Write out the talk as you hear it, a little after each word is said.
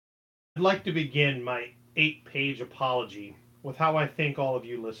I'd like to begin my 8-page apology with how I think all of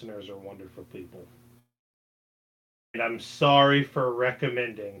you listeners are wonderful people. And I'm sorry for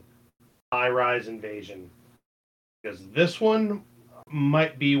recommending High Rise Invasion, because this one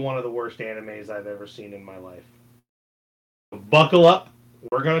might be one of the worst animes I've ever seen in my life. So buckle up,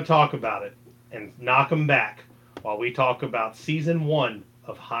 we're going to talk about it and knock them back while we talk about Season 1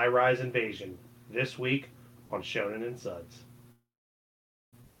 of High Rise Invasion this week on Shonen and Suds.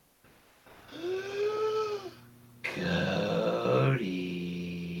 Cody.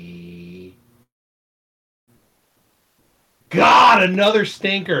 God, another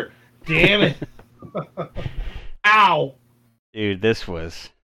stinker. Damn it. Ow. Dude, this was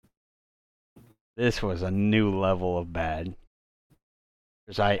a new level of bad.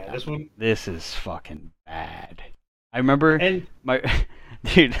 This is fucking bad. I remember my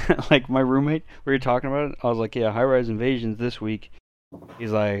dude, like my roommate, we were talking about it. I was like, yeah, High Rise Invasion's this week.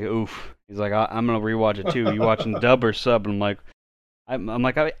 He's like, oof. He's like, I'm gonna rewatch it too. You watching dub or sub? And I'm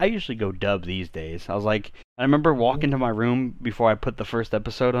like, I usually go dub these days. I was like, I remember walking to my room before I put the first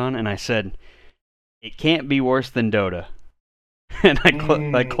episode on, and I said, it can't be worse than Dota. And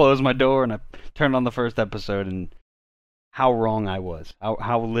I closed my door and I turned on the first episode, and how wrong I was.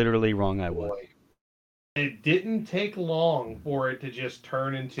 How literally wrong I was. It didn't take long for it to just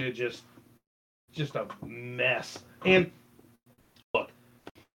turn into just a mess. And look,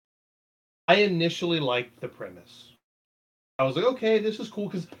 I initially liked the premise. I was like, okay, this is cool,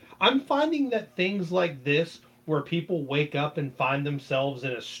 because I'm finding that things like this, where people wake up and find themselves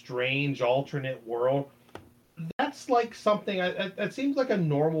in a strange alternate world, that's like something that seems like a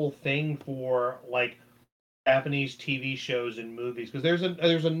normal thing for like Japanese TV shows and movies. Because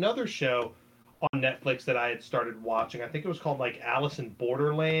there's another show on Netflix that I had started watching. I think it was called like Alice in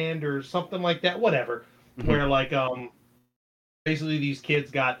Borderland or something like that. Whatever, where like basically these kids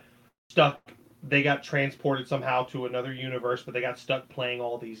got stuck. They got transported somehow to another universe, but they got stuck playing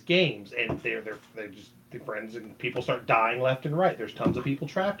all these games, and they're just the friends, and people start dying left and right. There's tons of people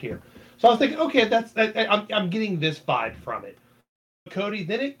trapped here. So I was thinking, okay, I'm getting this vibe from it. Cody,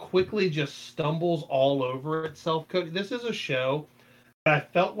 then it quickly just stumbles all over itself. Cody, this is a show that I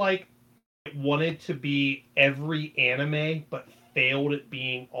felt like it wanted to be every anime, but failed at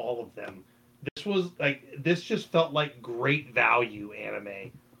being all of them. This just felt like great value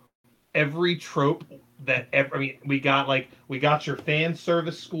anime. Every trope we got your fan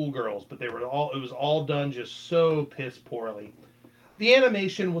service schoolgirls, but it was all done just so piss poorly. The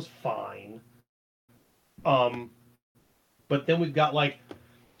animation was fine. But then we've got like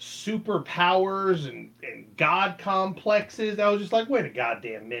superpowers and god complexes. I was just like, wait a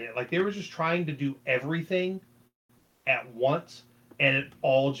goddamn minute. Like they were just trying to do everything at once, and it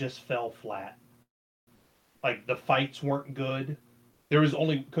all just fell flat. Like the fights weren't good. There was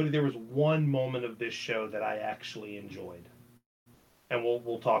one moment of this show that I actually enjoyed, and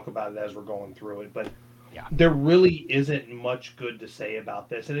we'll talk about it as we're going through it. But yeah, there really isn't much good to say about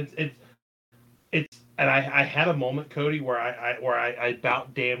this, and it's and I had a moment, Cody, where I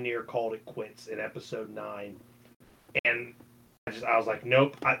about damn near called it quits in episode 9, and I was like,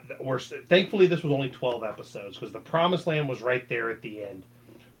 nope. Thankfully this was only 12 episodes, because the Promised Land was right there at the end.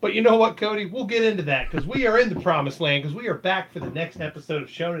 But you know what, Cody? We'll get into that, because we are in the Promised Land, because we are back for the next episode of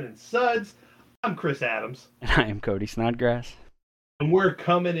Shonen and Suds. I'm Chris Adams. And I am Cody Snodgrass. And we're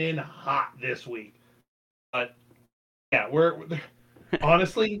coming in hot this week. But, yeah, we're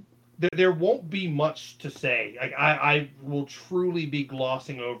honestly, there won't be much to say. Like, I will truly be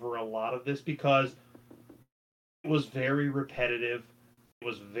glossing over a lot of this, because it was very repetitive. It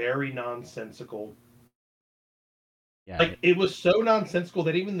was very nonsensical. Yeah, like it was so nonsensical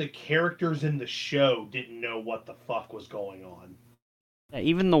that even the characters in the show didn't know what the fuck was going on. Yeah,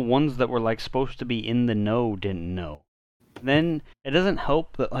 even the ones that were like supposed to be in the know didn't know. Then it doesn't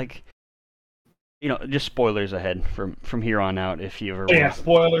help that, like, you know, just spoilers ahead from here on out if you ever. Yeah,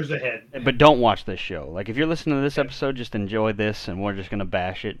 spoilers ahead. But don't watch this show. Like, if you're listening to this episode, just enjoy this, and we're just gonna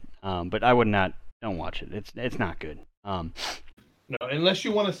bash it. But I would not. Don't watch it. It's not good. No, unless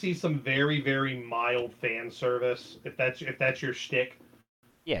you want to see some very, very mild fan service, if that's your shtick,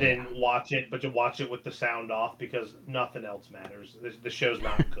 then watch it. But you watch it with the sound off, because nothing else matters. The show's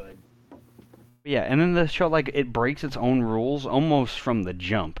not good. Yeah, and then the show, like, it breaks its own rules almost from the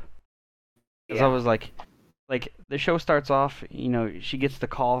jump. Because I was like, the show starts off, you know, she gets the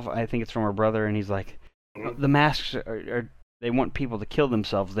call, I think it's from her brother, and he's like, the masks are they want people to kill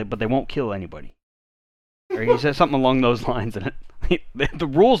themselves, but they won't kill anybody. Or he says something along those lines, and the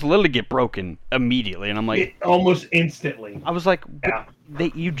rules literally get broken immediately, and I'm like... almost instantly. I was like,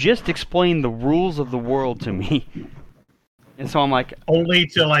 you just explained the rules of the world to me. And so I'm like, only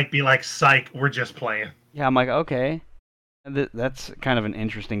to like be like, psych, we're just playing. Yeah, I'm like, okay, that's kind of an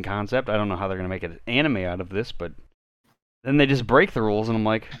interesting concept. I don't know how they're gonna make an anime out of this, but then they just break the rules, and I'm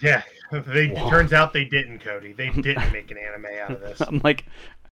like, yeah, turns out they didn't, Cody. They didn't make an anime out of this. I'm like,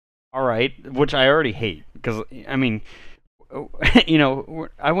 all right, which I already hate because I mean, you know,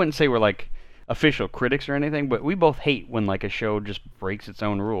 I wouldn't say we're like official critics or anything, but we both hate when like a show just breaks its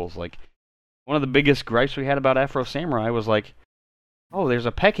own rules. Like one of the biggest gripes we had about Afro Samurai was like, oh, there's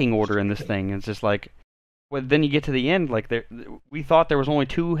a pecking order in this thing. And it's just like, well, then you get to the end, like we thought there was only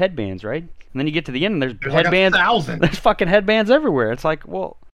 2 headbands, right? And then you get to the end, and there's headbands. Like 1,000. There's fucking headbands everywhere. It's like,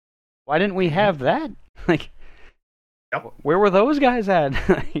 well, why didn't we have that? Like, yep. Where were those guys at?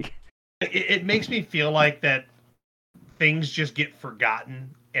 It makes me feel like that things just get forgotten,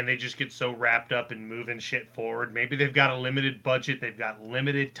 and they just get so wrapped up in moving shit forward. Maybe they've got a limited budget, they've got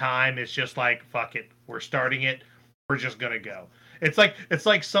limited time. It's just like, fuck it, we're starting it. We're just gonna go. It's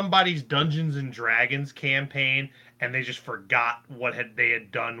like somebody's Dungeons and Dragons campaign, and they just forgot what they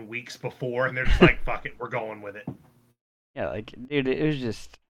had done weeks before, and they're just like, "Fuck it, we're going with it." Yeah, like, dude, it was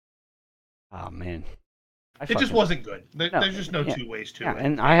just, oh man, it just wasn't good. There's just no two ways to it.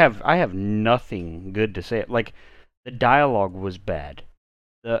 And I have nothing good to say. Like, the dialogue was bad.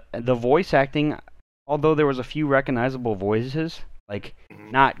 The voice acting, although there was a few recognizable voices, like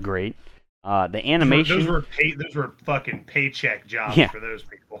not great. The animation. Those were fucking paycheck jobs for those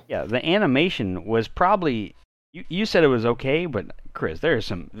people. Yeah, the animation was probably. You said it was okay, but Chris, there are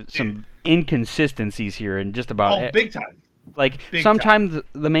some inconsistencies here, and just about big time. Like sometimes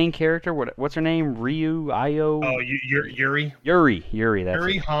the main character, what's her name, Ryu, Io? Oh, Yuri. Yuri. That's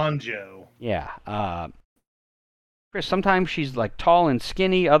Yuri it. Hanjo. Yeah. Chris, sometimes she's like tall and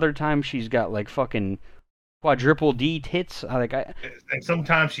skinny. Other times she's got like fucking quadruple D tits. And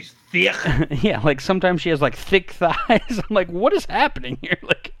sometimes she's thick. Yeah, like sometimes she has like thick thighs. I'm like, what is happening here?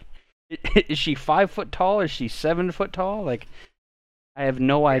 Like, is she 5 foot tall? Is she 7 foot tall? Like, I have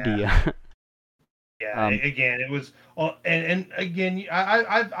no idea. Yeah. Again, it was, and again,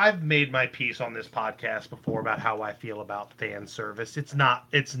 I've made my piece on this podcast before about how I feel about fan service. It's not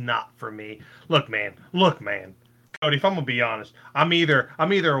for me. Look, man. Cody, if I'm gonna be honest, I'm either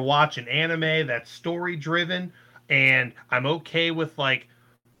watching anime that's story driven, and I'm okay with like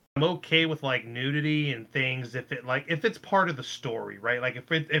nudity and things if it's part of the story, right? Like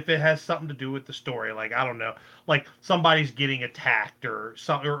if it has something to do with the story, like I don't know, like somebody's getting attacked or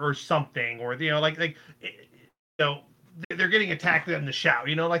something, or they're getting attacked in the shower,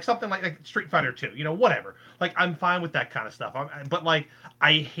 like something like Street Fighter 2, whatever. Like I'm fine with that kind of stuff. But like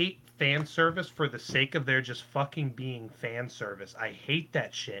I hate fan service for the sake of there just fucking being fan service. I hate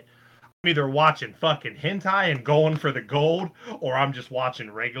that shit. I'm either watching fucking hentai and going for the gold, or I'm just watching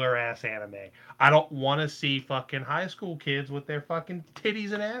regular ass anime. I don't want to see fucking high school kids with their fucking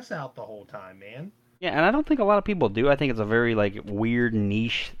titties and ass out the whole time, man. Yeah, and I don't think a lot of people do. I think it's a very like weird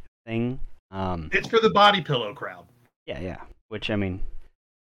niche thing. It's for the body pillow crowd. Yeah. Which, I mean,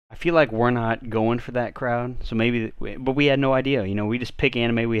 I feel like we're not going for that crowd. So maybe, but we had no idea. We just pick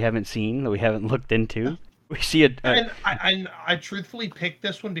anime we haven't seen, that we haven't looked into. We see it. And I truthfully picked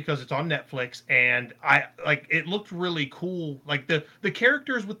this one because it's on Netflix, and it looked really cool. Like the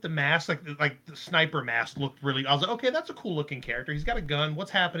characters with the mask, like the sniper mask looked really. I was like, okay, that's a cool looking character. He's got a gun.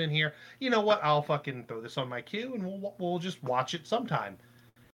 What's happening here? You know what? I'll fucking throw this on my queue, and we'll just watch it sometime.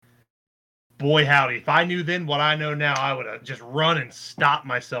 Boy, howdy! If I knew then what I know now, I would have just run and stopped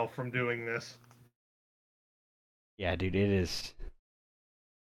myself from doing this. Yeah, dude, it is.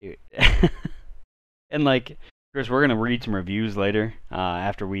 Dude. And like, Chris, we're gonna read some reviews later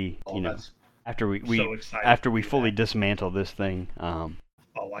after we, after we fully dismantle this thing. Oh,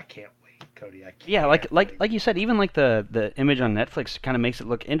 I can't wait, Cody. I can't. Yeah, like you said, even like the image on Netflix kind of makes it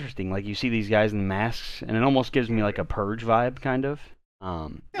look interesting. Like you see these guys in masks, and it almost gives me like a Purge vibe, kind of.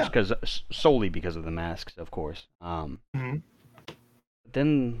 Just because solely because of the masks, of course. But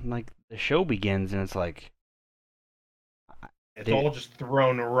then like the show begins, and it's like. It's all just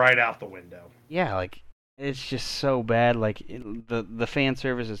thrown right out the window. Yeah, like, it's just so bad. Like, the fan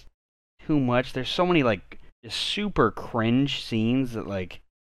service is too much. There's so many, like, just super cringe scenes that, like...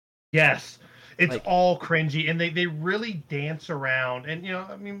 Yes, it's like, all cringy, and they really dance around. And,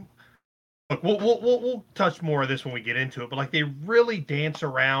 I mean, look, we'll touch more of this when we get into it, but, like, they really dance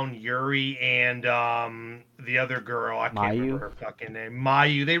around Yuri and the other girl. I can't remember her fucking name.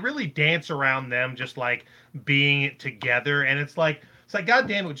 Mayu. They really dance around them, just, like, being it together, and it's like God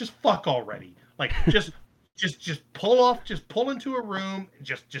damn it, just fuck already. Like just pull into a room,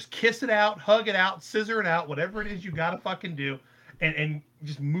 just kiss it out, hug it out, scissor it out, whatever it is you gotta fucking do, and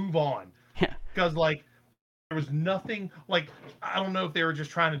just move on. Yeah. Because like There was nothing like, I don't know if they were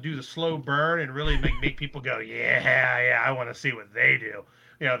just trying to do the slow burn and really make people go, yeah, I want to see what they do.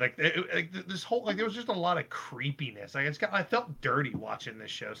 You know, this whole, like, there was just a lot of creepiness. Like, I felt dirty watching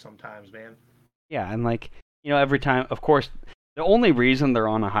this show sometimes, man. Yeah, and like, every time, of course, the only reason they're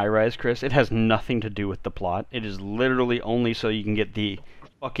on a high rise, Chris, it has nothing to do with the plot. It is literally only so you can get the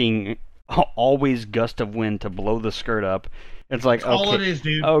fucking always gust of wind to blow the skirt up. It's like, that's all it is,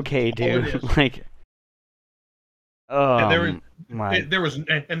 dude. Okay, dude. Like, and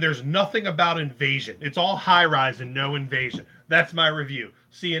there's nothing about invasion. It's all high rise and no invasion. That's my review.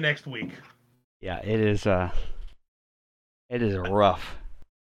 See you next week. Yeah, it is rough.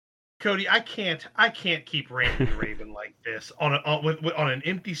 Cody, I can't keep ranting and raving like this on an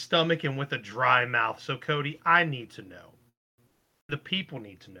empty stomach and with a dry mouth. So Cody, I need to know. The people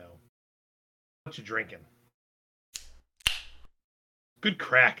need to know what you drinking. Good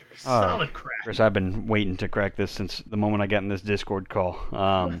crack. Solid crack. Chris, I've been waiting to crack this since the moment I got in this Discord call.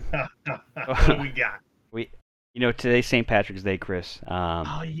 What do we got? Today's St. Patrick's Day, Chris.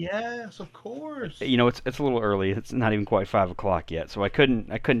 Oh yes, of course. It's a little early. It's not even quite 5 o'clock yet, so I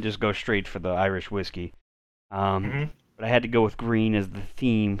couldn't just go straight for the Irish whiskey. But I had to go with green as the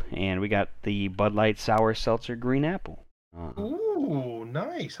theme, and we got the Bud Light Sour Seltzer Green Apple. Ooh,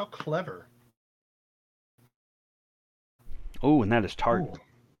 nice. How clever. Oh, and that is tart. Well,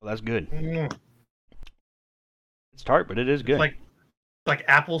 that's good. It's tart, but it is good. It's like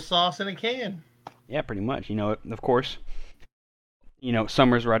applesauce in a can. Yeah, pretty much. Of course,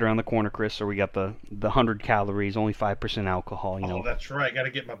 summer's right around the corner, Chris, so we got the 100 calories, only 5% alcohol, Oh, that's right. Got to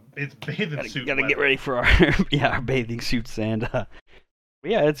get it's bathing suit. Got to get ready for our bathing suits, and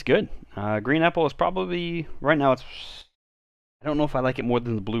yeah, it's good. Green Apple is probably, right now, I don't know if I like it more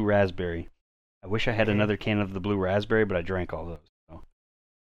than the Blue Raspberry. I wish I had another can of the Blue Raspberry, but I drank all those. So.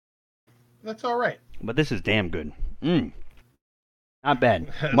 That's all right. But this is damn good. Not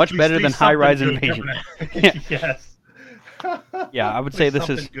bad. Much better than High Rise Invasion. Yes. Yeah, I would say this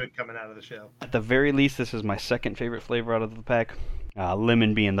is good coming out of the show. At the very least, this is my second favorite flavor out of the pack.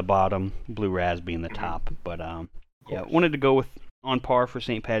 Lemon being the bottom, Blue Raz being the top. But yeah, wanted to go with on par for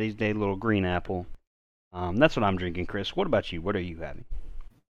St. Patty's Day, little Green Apple. That's what I'm drinking, Chris. What about you? What are you having?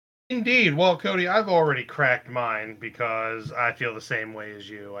 Indeed. Well, Cody, I've already cracked mine because I feel the same way as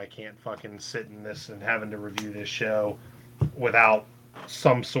you. I can't fucking sit in this and having to review this show without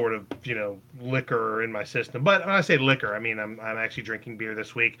some sort of, liquor in my system. But when I say liquor, I mean I'm actually drinking beer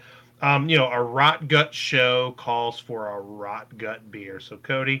this week. A Rot Gut show calls for a Rot Gut beer. So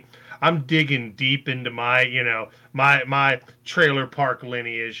Cody, I'm digging deep into my, my trailer park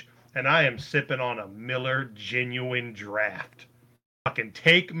lineage, and I am sipping on a Miller Genuine Draft. Fucking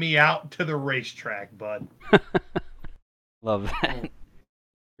take me out to the racetrack, bud. Love that.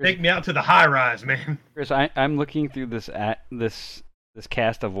 Take me out to the high rise, man. Chris, I'm looking through this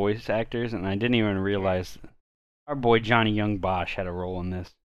cast of voice actors, and I didn't even realize our boy Johnny Young Bosch had a role in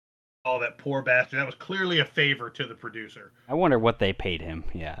this. Oh, that poor bastard. That was clearly a favor to the producer. I wonder what they paid him.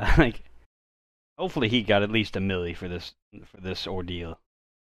 Yeah, hopefully he got at least $1 million for this ordeal.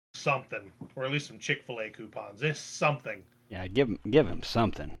 Something, or at least some Chick-fil-A coupons. It's something. Yeah, give him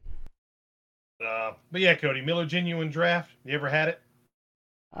something. But yeah, Cody, Miller Genuine Draft. You ever had it?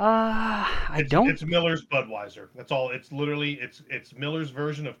 I don't. It's Miller's Budweiser. That's all. It's literally it's Miller's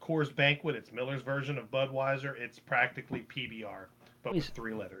version of Coors Banquet. It's Miller's version of Budweiser. It's practically PBR, but with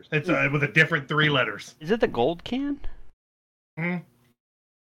 3 letters. It's with a different 3 letters. Is it the gold can?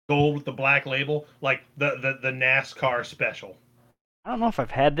 Gold with the black label, like the NASCAR special. I don't know if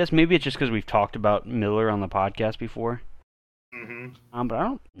I've had this. Maybe it's just because we've talked about Miller on the podcast before. But I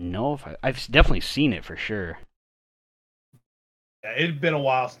don't know if I've definitely seen it for sure. Yeah, it had been a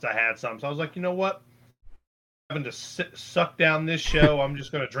while since I had some, so I was like, you know what? Having to suck down this show, I'm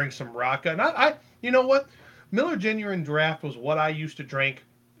just going to drink some Rocca. And I, you know what? Miller Genuine Draft was what I used to drink.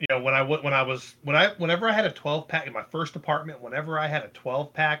 Whenever I had a 12-pack in my first apartment, whenever I had a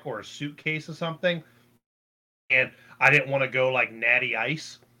 12-pack or a suitcase or something, and I didn't want to go like Natty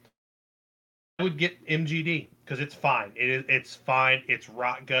Ice, I would get MGD because it's fine. It's fine. It's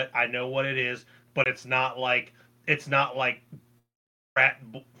Rot Gut. I know what it is, but it's not like frat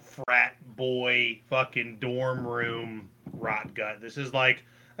boy fucking dorm room Rot Gut. This is like,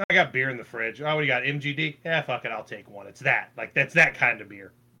 I got beer in the fridge. Oh, what do you got? MGD? Yeah, fuck it. I'll take one. It's that. Like, that's that kind of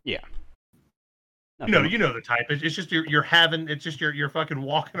beer. Yeah. You know the type. It's just you're having. It's just you're fucking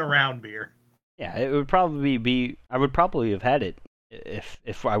walking around beer. Yeah, it would probably be. I would probably have had it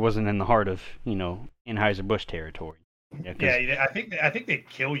if I wasn't in the heart of Anheuser-Busch territory. Yeah, I think they'd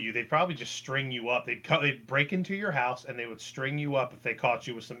kill you. They'd probably just string you up. They'd break into your house and they would string you up if they caught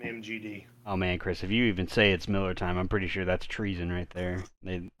you with some MGD. Oh man, Chris, if you even say it's Miller time, I'm pretty sure that's treason right there.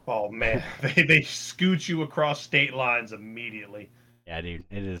 Oh man, they scoot you across state lines immediately. Yeah, dude,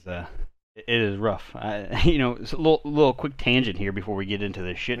 it is rough. It's a little quick tangent here before we get into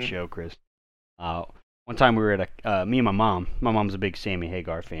the shit show, Chris. One time we were at me and my mom. My mom's a big Sammy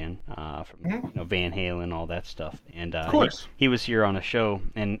Hagar fan from Van Halen, all that stuff. And of course, he was here on a show,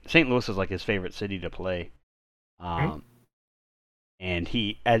 and St. Louis is like his favorite city to play. And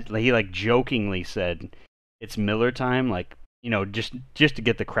he like jokingly said, "It's Miller time," like just to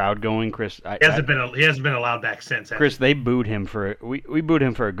get the crowd going. Chris, he hasn't been allowed back since. Chris, they booed him we booed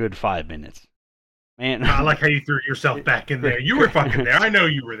him for a good 5 minutes. Man, I like how you threw yourself back in there. You were fucking there. I know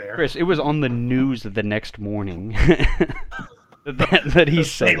you were there. Chris, it was on the news the next morning that he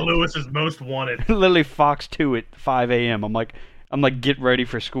said St. Louis's most wanted. Literally Fox 2 at 5 a.m. I'm like, get ready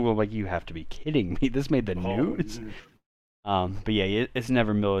for school. I'm like, you have to be kidding me. This made the news. But yeah, it's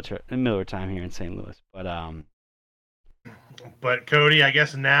never Miller time here in St. Louis. But Cody, I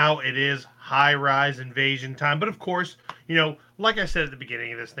guess now it is high-rise invasion time. But of course, like I said at the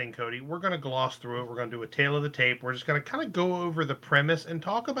beginning of this thing, Cody, we're going to gloss through it. We're going to do a tale of the tape. We're just going to kind of go over the premise and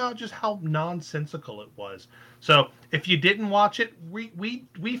talk about just how nonsensical it was. So if you didn't watch it,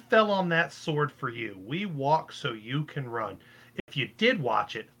 we fell on that sword for you. We walk so you can run. If you did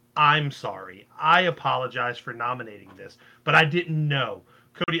watch it, I'm sorry. I apologize for nominating this, but I didn't know.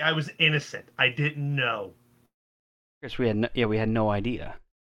 Cody, I was innocent. I didn't know. Chris, we had no idea,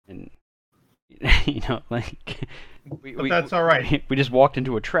 and but that's all right. We just walked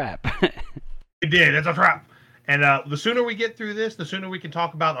into a trap. We did. It's a trap. And the sooner we get through this, the sooner we can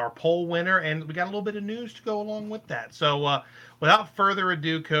talk about our poll winner, and we got a little bit of news to go along with that. So, without further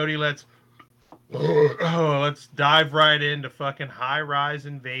ado, Cody, let's dive right into fucking High-Rise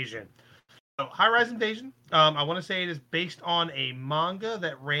Invasion. So, High-Rise Invasion, I want to say it is based on a manga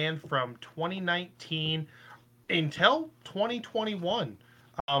that ran from 2019 until 2021.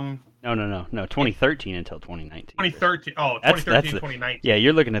 No, 2013 until 2019. 2013. Oh, 2013, 2019. Yeah,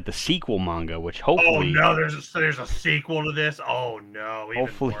 you're looking at the sequel manga, which hopefully. Oh no, there's a sequel to this. Oh no.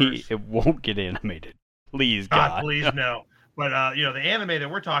 Hopefully it won't get animated. Please, God. Please no. But the anime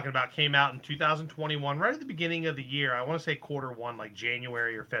that we're talking about came out in 2021, right at the beginning of the year. I want to say Q1, like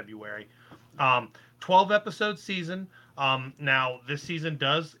January or February. 12 episode season. Now this season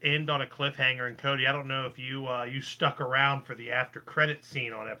does end on a cliffhanger, and Cody, I don't know if you stuck around for the after credit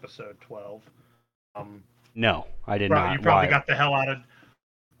scene on episode 12. No, I did not. You probably got the hell out of.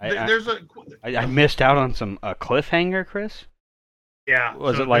 I missed out on a cliffhanger, Chris. Yeah.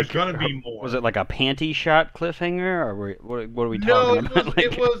 Was it like gonna be more? Was it like a panty shot cliffhanger, or what are we talking about?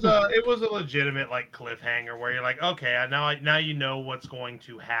 It was a legitimate like cliffhanger where you're like, okay, now you know what's going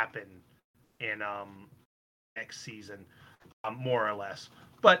to happen in next season, more or less.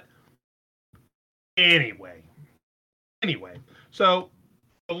 But anyway, so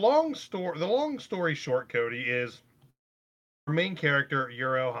the long story short, Cody, is our main character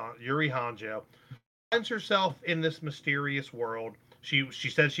Yuri Hanjo finds herself in this mysterious world. She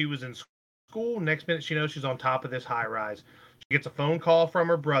said she was in school. Next minute, she knows she's on top of this high rise. She gets a phone call from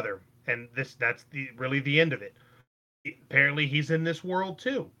her brother, and that's really the end of it. Apparently, he's in this world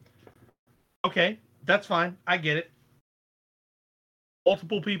too. Okay, that's fine. I get it.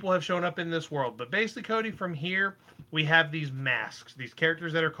 Multiple people have shown up in this world, but basically, Cody, from here we have these masks, these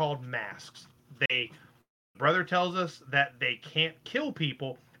characters that are called masks. Brother tells us that they can't kill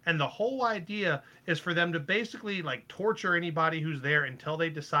people. And the whole idea is for them to basically like torture anybody who's there until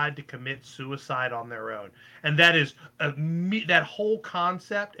they decide to commit suicide on their own. And that is that whole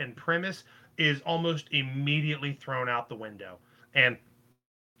concept and premise is almost immediately thrown out the window. And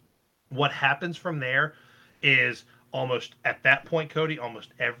what happens from there is almost at that point, Cody, almost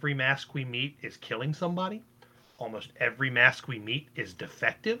every mask we meet is killing somebody. Almost every mask we meet is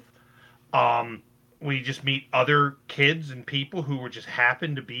defective. We just meet other kids and people who just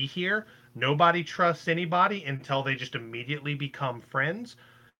happen to be here. Nobody trusts anybody until they just immediately become friends.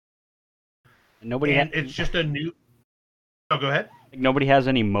 It's just a new. Oh, go ahead. Nobody has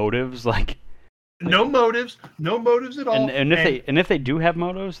any motives, like. No motives at all. And if they do have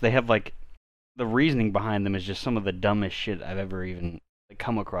motives, they have like the reasoning behind them is just some of the dumbest shit I've ever even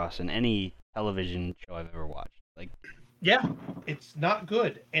come across in any television show I've ever watched. Like. Yeah, it's not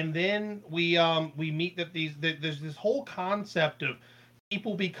good. And then we meet that there's this whole concept of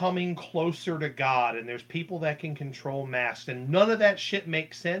people becoming closer to God, and there's people that can control masks, and none of that shit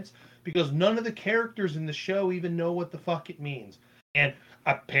makes sense because none of the characters in the show even know what the fuck it means. And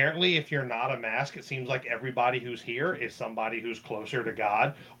apparently, if you're not a mask, it seems like everybody who's here is somebody who's closer to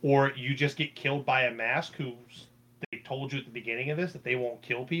God, or you just get killed by a mask who's they told you at the beginning of this that they won't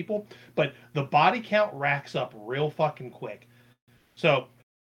kill people, but the body count racks up real fucking quick. So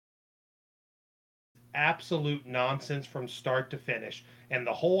absolute nonsense from start to finish. And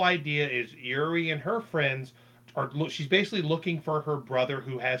the whole idea is Yuri and her friends she's basically looking for her brother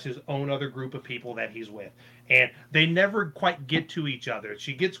who has his own other group of people that he's with. And they never quite get to each other.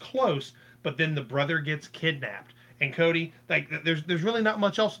 She gets close, but then the brother gets kidnapped. And Cody, like there's really not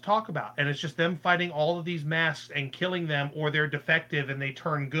much else to talk about. And it's just them fighting all of these masks and killing them, or they're defective and they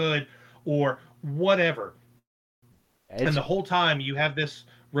turn good or whatever. And the whole time you have this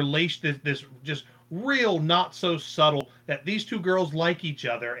relation, this just real not so subtle that these two girls like each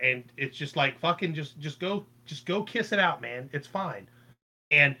other, and it's just like fucking just go kiss it out, man. It's fine.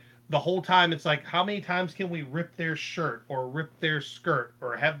 And the whole time it's like, how many times can we rip their shirt or rip their skirt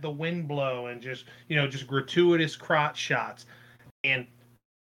or have the wind blow and just just gratuitous crotch shots, and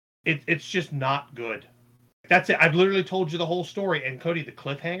it's just not good. That's it. I've literally told you the whole story. And Cody, the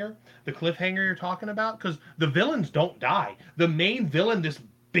cliffhanger you're talking about, because the villains don't die. The main villain, this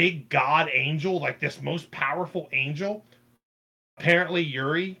big god angel, like this most powerful angel, apparently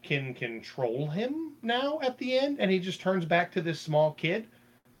Yuri can control him now at the end, and he just turns back to this small kid.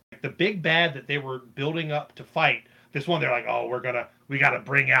 The big bad that they were building up to fight, this one, they're like, oh, we gotta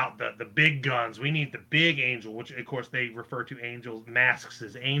bring out the big guns. We need the big angel, which of course they refer to angels, masks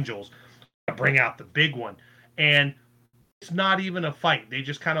as angels. Bring out the big one. And it's not even a fight. They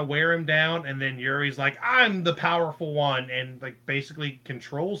just kind of wear him down, and then Yuri's like, I'm the powerful one, and like basically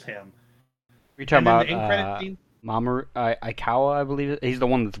controls him. You're talking about Mamoru Aikawa, I believe. He's the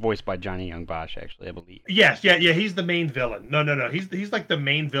one that's voiced by Johnny Young Bosch, actually, I believe. Yes, yeah, he's the main villain. No. He's like the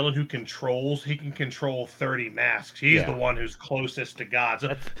main villain who he can control 30 masks. He's the one who's closest to God.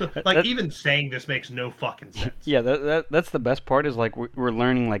 So like, even saying this makes no fucking sense. Yeah, that's the best part, is like we're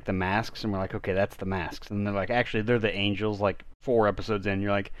learning like the masks, and we're like, okay, that's the masks. And they're like, actually, they're the angels, like 4 episodes in. You're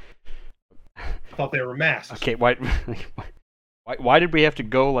like, I thought they were masks. Okay, why did we have to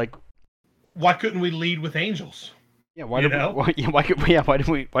go like... Why couldn't we lead with angels? Yeah, why did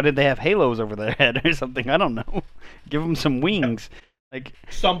they have halos over their head or something? I don't know. Give them some wings, like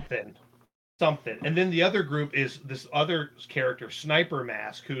something. And then the other group is this other character, Sniper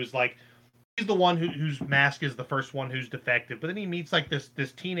Mask, who's like, he's the one whose mask is the first one who's defective. But then he meets like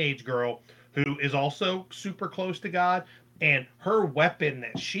this teenage girl who is also super close to God, and her weapon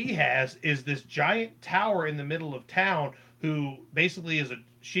that she has is this giant tower in the middle of town. Who basically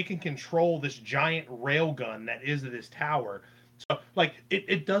she can control this giant railgun that is this tower. So like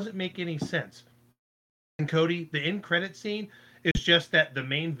it doesn't make any sense. And Cody, the end credit scene is just that the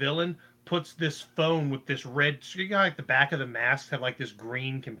main villain puts this phone with this red, like the back of the masks have like this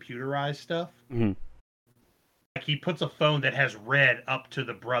green computerized stuff. Mm-hmm. Like he puts a phone that has red up to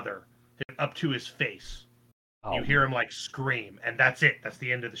the brother, up to his face. Oh. You hear him like scream, and that's it. That's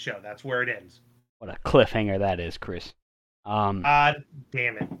the end of the show. That's where it ends. What a cliffhanger that is, Chris. Damn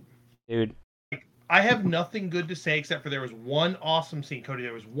it, dude. I have nothing good to say except for there was one awesome scene, Cody.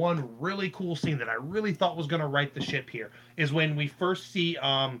 There was one really cool scene that I really thought was going to right the ship here. Is when we first see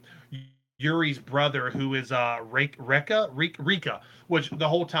Yuri's brother, who is Rika, which the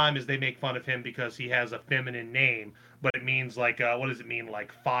whole time is they make fun of him because he has a feminine name, but it means like what does it mean,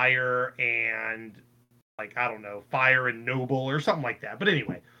 like fire and like, I don't know, fire and noble or something like that. But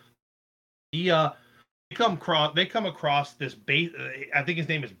anyway, they come across this I think his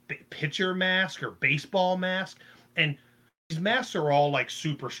name is pitcher mask or baseball mask, and these masks are all like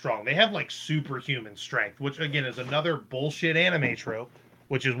super strong. They have like superhuman strength, which again is another bullshit anime trope,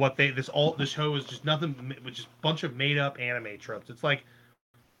 which is what this show is just nothing, which is a bunch of made up anime tropes. It's like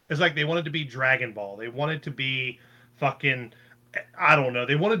they wanted to be Dragon Ball. They wanted to be fucking, I don't know.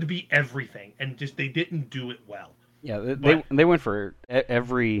 They wanted to be everything, and just they didn't do it well. Yeah, they went for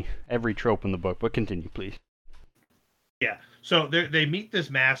every trope in the book, but continue, please. Yeah, so they meet this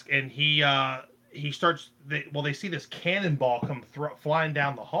mask, and he starts. They see this cannonball come flying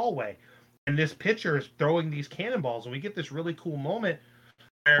down the hallway, and this pitcher is throwing these cannonballs, and we get this really cool moment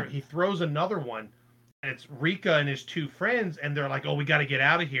where he throws another one, and it's Rika and his 2 friends, and they're like, "Oh, we got to get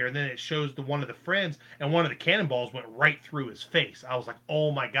out of here!" And then it shows one of the friends, and one of the cannonballs went right through his face. I was like, "Oh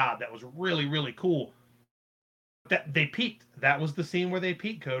my god, that was really, really cool." That they peaked. That was the scene where they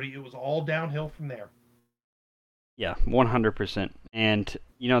peaked, Cody. It was all downhill from there. Yeah, 100%. And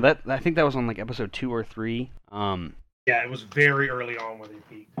that I think that was on like episode 2 or 3. Yeah, it was very early on where they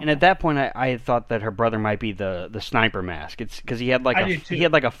peaked. And at that point, I thought that her brother might be the sniper mask. It's because he had like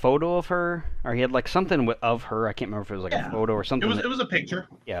a photo of her, or he had like something of her. I can't remember if it was like a photo or something. It was a picture.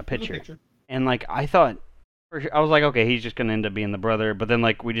 Yeah, a picture. And like I thought, I was like, okay, he's just gonna end up being the brother. But then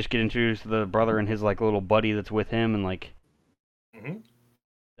like we just get introduced to the brother and his like little buddy that's with him, and like,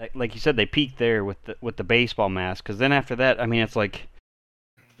 like you said, they peaked there with the baseball mask. Because then after that, I mean, it's like.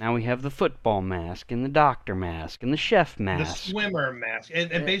 Now we have the football mask, and the doctor mask, and the chef mask. The swimmer mask.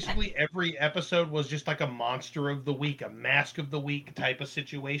 And basically every episode was just like a monster of the week, a mask of the week type of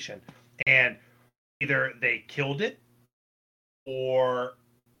situation. And either they killed it, or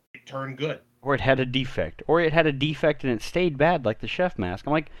it turned good. Or it had a defect. Or it had a defect and it stayed bad, like the chef mask.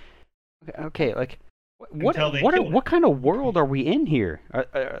 I'm like, okay, like, what kind of world are we in here?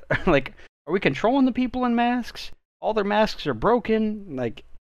 Like, are we controlling the people in masks? All their masks are broken? Like...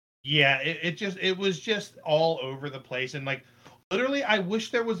 Yeah, it was just all over the place, and like literally I wish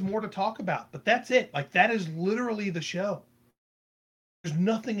there was more to talk about, but that's it. Like that is literally the show. There's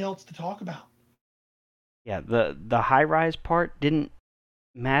nothing else to talk about. Yeah, the high rise part didn't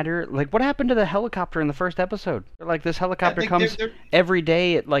matter. Like what happened to the helicopter in the first episode? Like this helicopter comes every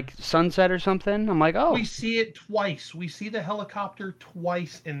day at like sunset or something. I'm like, oh. We see it twice. We see the helicopter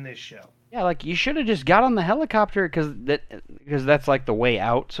twice in this show. Yeah, like you should have just got on the helicopter because that's like the way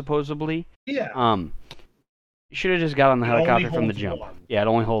out supposedly. Yeah. You should have just got on the helicopter from the jump. Yeah, it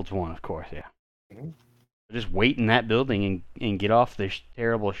only holds one, of course. Yeah. Mm-hmm. Just wait in that building and get off this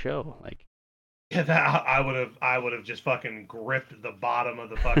terrible show. Like. Yeah, I would have just fucking gripped the bottom of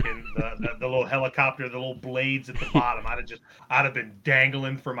the fucking the little helicopter, the little blades at the bottom. I'd have been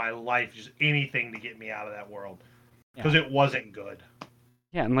dangling for my life, just anything to get me out of that world because it wasn't good.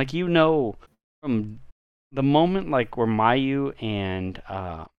 Yeah, and like from the moment like where Mayu and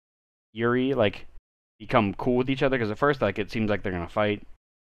Yuri like become cool with each other, because at first like it seems like they're gonna fight,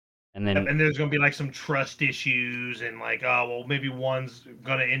 and then there's gonna be like some trust issues, and like maybe one's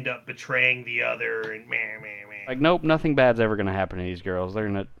gonna end up betraying the other, and man. Like nope, nothing bad's ever gonna happen to these girls. They're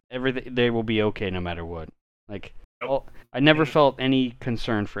gonna they will be okay no matter what. Like I never felt any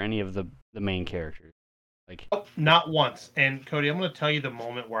concern for any of the main characters. Like, not once. And Cody, I'm going to tell you the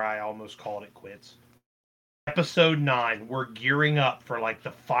moment where I almost called it quits. Episode 9, we're gearing up for like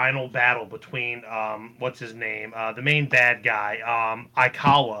the final battle between what's his name, the main bad guy,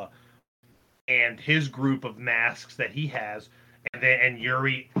 Aikawa, and his group of masks that he has, and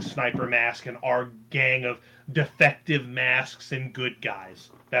Yuri sniper mask and our gang of defective masks and good guys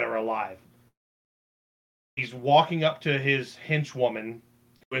that are alive. He's walking up to his henchwoman,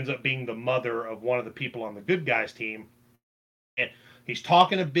 who ends up being the mother of one of the people on the good guys team. And he's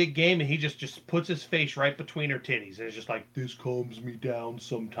talking a big game, and he just puts his face right between her titties. And it's just like, this calms me down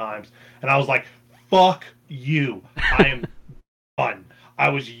sometimes. And I was like, fuck you. I am done. I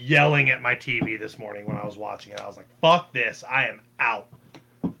was yelling at my TV this morning when I was watching it. I was like, fuck this. I am out.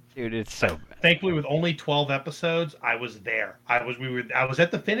 Dude, it's so bad. Thankfully, with only 12 episodes, I was there. I was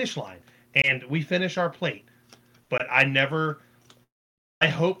at the finish line, and we finished our plate. But I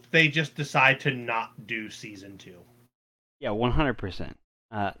hope they just decide to not do season 2. Yeah, 100%.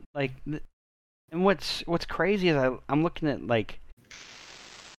 Like, and what's crazy is I'm looking at like,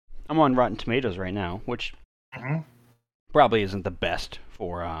 I'm on Rotten Tomatoes right now, which probably isn't the best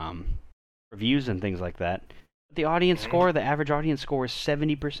for reviews and things like that. But the audience score, the average audience score is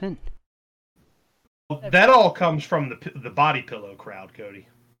 70%. Well, that all comes from the Body Pillow crowd, Cody.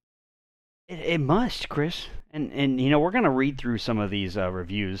 It must, Chris. And you know, we're going to read through some of these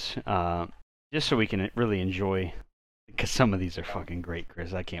reviews just so we can really enjoy, because some of these are fucking great,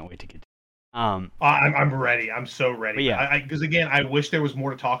 Chris. I can't wait to get to I'm ready. I'm so ready. But yeah. Because again, I wish there was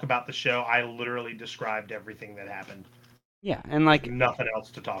more to talk about the show. I literally described everything that happened. Yeah, and like nothing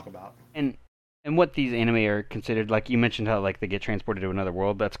else to talk about. And what these anime are considered, like you mentioned how like they get transported to another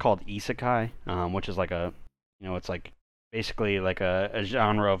world, that's called isekai, which is like a, you know, it's like basically like a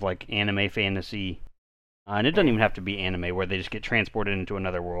genre of like anime fantasy. And it doesn't even have to be anime where they just get transported into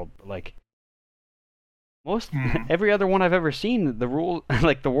another world. But like every other one I've ever seen, the rule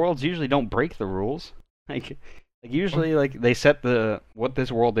like the worlds usually don't break the rules. Like usually like they set what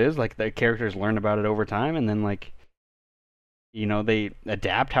this world is, like the characters learn about it over time, and then like, you know, they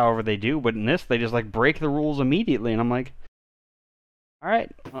adapt however they do. But in this, they just like break the rules immediately, and I'm like, all right,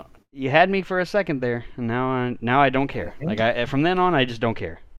 well, you had me for a second there, and now I don't care. Like from then on, I just don't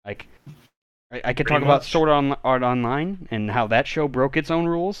care. Like. I could talk about Sword Art Online and how that show broke its own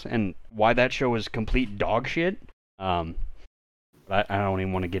rules and why that show is complete dog shit. But I don't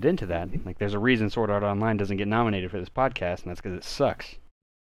even want to get into that. Like, there's a reason Sword Art Online doesn't get nominated for this podcast, and that's because it sucks.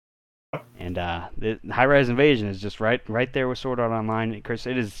 And the High Rise Invasion is just right there with Sword Art Online. Chris,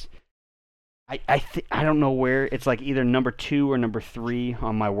 it is. I don't know where it's like either number 2 or number 3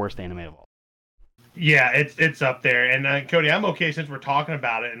 on my worst anime of all. Yeah, it's up there. And Cody, I'm okay since we're talking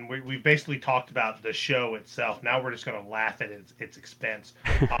about it, and we've basically talked about the show itself. Now we're just going to laugh at its expense.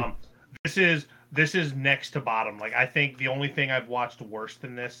 This is next to bottom. Like, I think the only thing I've watched worse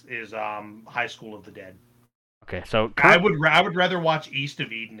than this is High School of the Dead. Okay, so I would rather watch East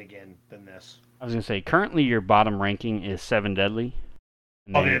of Eden again than this. I was gonna say currently your bottom ranking is Seven Deadly.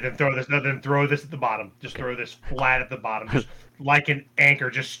 Then throw this. Then throw this at the bottom. Just throw this flat at the bottom, just like an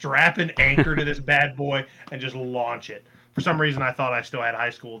anchor. Just strap an anchor to this bad boy and just launch it. For some reason, I thought I still had High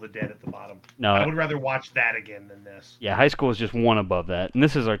School of the Dead at the bottom. No, I would rather watch that again than this. Yeah, High School is just one above that, and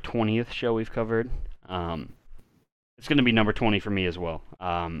this is our 20th show we've covered. It's gonna be number 20 for me as well.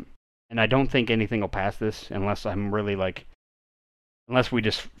 And I don't think anything will pass this unless I'm really unless we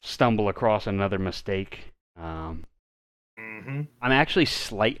just stumble across another mistake. I'm actually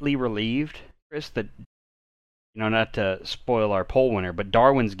slightly relieved, Chris, that, not to spoil our poll winner, but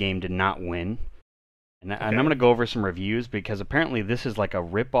Darwin's Game did not win. And I'm going to go over some reviews because apparently this is like a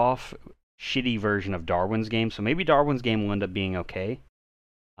rip-off, shitty version of Darwin's Game. So maybe Darwin's Game will end up being okay.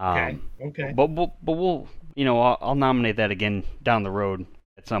 Okay. But we'll I'll nominate that again down the road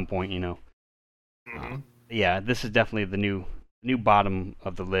at some point, Yeah, this is definitely the new bottom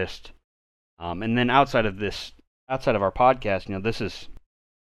of the list. And then outside of our podcast, this is,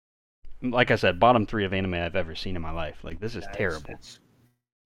 like I said, bottom 3 of anime I've ever seen in my life. Like, this is terrible.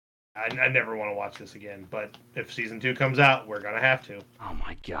 I never want to watch this again, but if season 2 comes out, we're gonna have to. Oh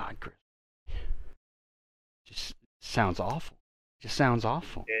my god, Chris. Just sounds awful. Just sounds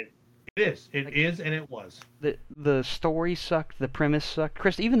awful. It is. It is, and it was. The story sucked. The premise sucked.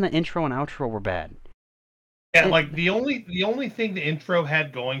 Chris, even the intro and outro were bad. Yeah, like the only thing the intro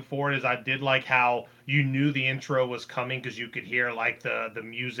had going for it is I did like how you knew the intro was coming because you could hear like the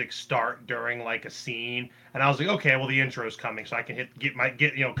music start during like a scene, and I was like, okay, well the intro's coming, so I can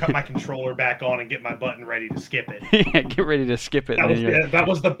cut my controller back on and get my button ready to skip it. Yeah, get ready to skip it. That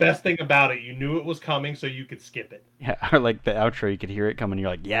was the best thing about it. You knew it was coming, so you could skip it. Yeah, or like the outro, you could hear it coming. You're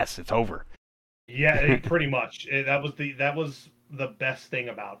like, yes, it's over. Yeah, pretty much. That was the best thing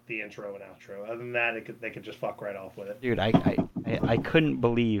about the intro and outro. Other than that, they could just fuck right off with it. Dude, I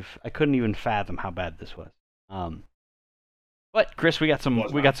couldn't even fathom how bad this was. But Chris, we got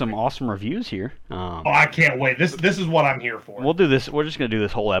some awesome reviews here. I can't wait. This is what I'm here for. We'll do this. We're just gonna do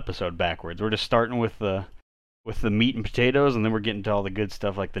this whole episode backwards. We're just starting with the meat and potatoes, and then we're getting to all the good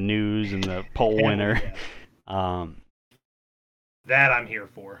stuff like the news and the poll winner. That I'm here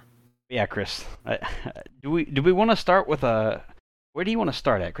for. Yeah, Chris. Do we want to start with a? Where do you want to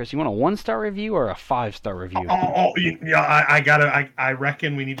start at, Chris? You want a 1-star review or a 5-star review? Yeah, I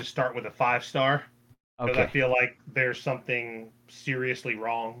reckon we need to start with a 5-star. Because Okay. I feel like there's something seriously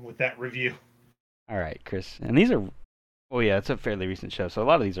wrong with that review. All right, Chris. And these are, it's a fairly recent show, so a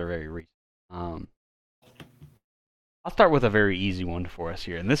lot of these are very recent. I'll start with a very easy one for us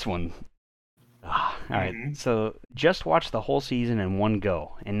here, and this one. All right, so just watched the whole season in one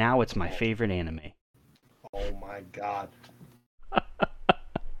go, and now it's my favorite anime. Oh my god. I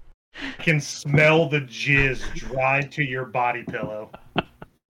can smell the jizz dried to your body pillow.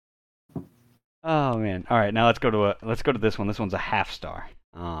 Oh man! All right, now let's go to this one. This one's a 1/2-star.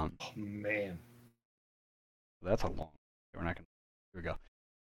 Oh man, that's a long. We're not gonna. Here we go.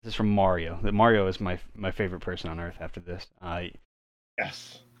 This is from Mario. Mario is my favorite person on earth after this.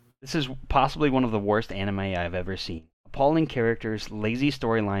 Yes. This is possibly one of the worst anime I've ever seen. Appalling characters, lazy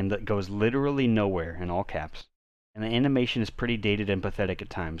storyline that goes literally nowhere, in all caps. And the animation is pretty dated and pathetic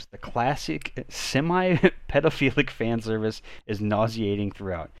at times. The classic semi-pedophilic fan service is nauseating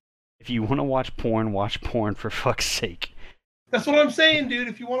throughout. If you want to watch porn for fuck's sake. That's what I'm saying, dude.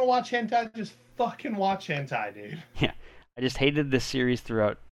 If you want to watch hentai, just fucking watch hentai, dude. Yeah. I just hated this series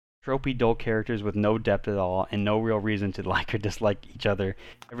throughout. Tropey dull characters with no depth at all and no real reason to like or dislike each other.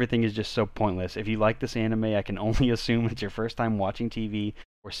 Everything is just so pointless. If you like this anime, I can only assume it's your first time watching TV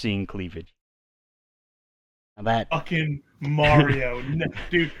or seeing cleavage. Now that fucking Mario,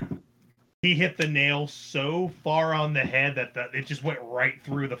 dude, he hit the nail so far on the head that it just went right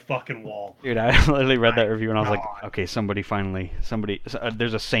through the fucking wall. Dude, I literally read that review and I was like, okay, somebody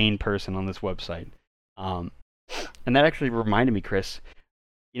there's a sane person on this website. And that actually reminded me, Chris.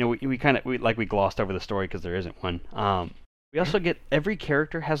 We glossed over the story because there isn't one. We also get every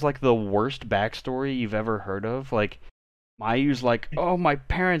character has like the worst backstory you've ever heard of. Like Mayu's like, oh, my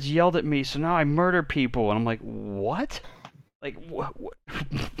parents yelled at me, so now I murder people, and I'm like, what? Like what?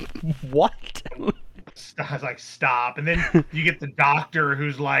 I was like, stop. And then you get the doctor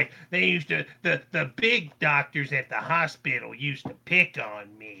who's like, they used to, the big doctors at the hospital used to pick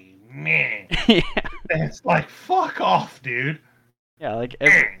on me. Man. Yeah. And it's like, fuck off, dude. Yeah, like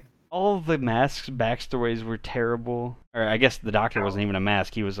all of the masks' backstories were terrible. Or I guess the doctor wasn't even a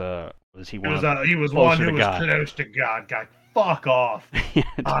mask. He was a he was one who was close to God. God, fuck off. Yeah,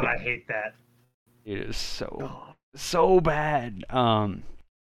 God, I hate that. It is so bad. And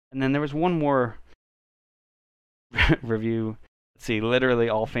then there was one more review. Let's see, literally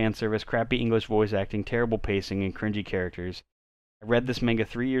all fan service, crappy English voice acting, terrible pacing, and cringy characters. I read this manga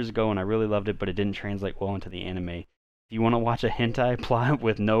 3 years ago and I really loved it, but it didn't translate well into the anime. If you want to watch a hentai plot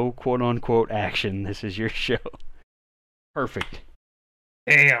with no quote-unquote action, this is your show. Perfect.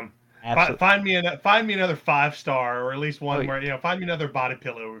 Damn. Find me another 5-star, or at least one where find me another Body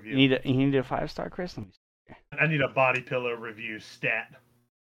Pillow review. You need a 5-star, Chris? Let me see. I need a Body Pillow review stat.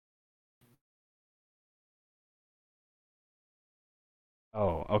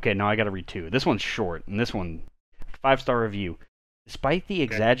 Oh, okay. Now I got to read 2. This one's short, and this one 5-star review. Despite the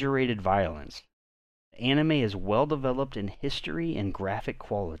exaggerated violence, the anime is well developed in history and graphic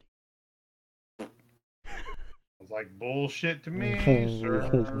quality. Sounds like bullshit to me,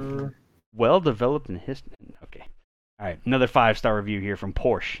 sir. Well developed in history. Okay. All right. Another 5-star review here from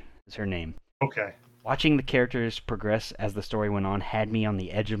Porsche. Is her name. Okay. Watching the characters progress as the story went on had me on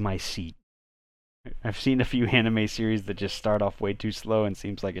the edge of my seat. I've seen a few anime series that just start off way too slow and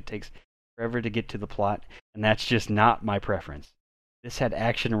seems like it takes forever to get to the plot, and that's just not my preference. This had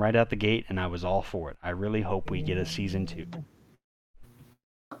action right out the gate, and I was all for it. I really hope we get a season 2.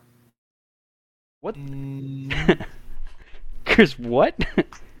 What? Chris, what?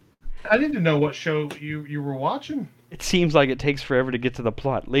 I need to know what show you were watching. It seems like it takes forever to get to the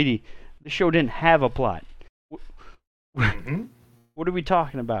plot. Lady, the show didn't have a plot. Mm-hmm. What are we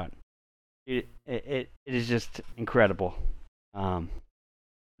talking about? It is just incredible. I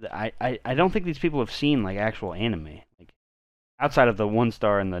don't think these people have seen like actual anime. Like outside of the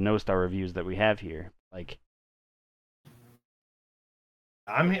 1-star and the no-star reviews that we have here. Like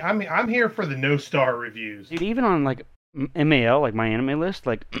I'm here for the no-star reviews. Dude, even on like MAL, like my anime list,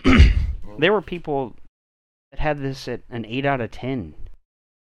 like there were people that had this at an 8 out of 10. And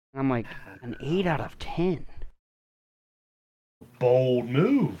I'm like, an 8 out of 10. Bold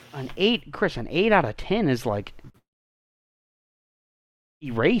move. An 8 out of 10 is like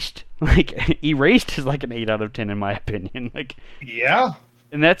Erased. Like Erased is like an 8 out of 10 in my opinion. Like yeah.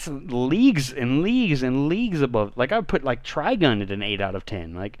 And that's leagues and leagues and leagues above. Like I would put like Trigun at an 8 out of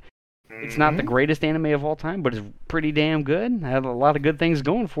 10. Like it's not the greatest anime of all time, but it's pretty damn good. I have a lot of good things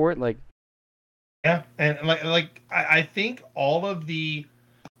going for it. Like yeah, and I think all of the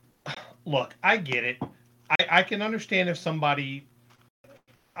look, I get it. I can understand if somebody.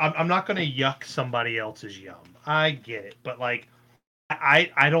 I'm not going to yuck somebody else's yum. I get it, but like,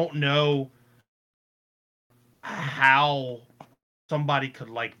 I don't know how somebody could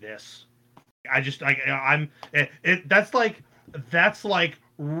like this. That's like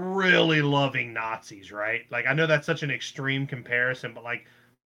really loving Nazis, right? Like I know that's such an extreme comparison, but like,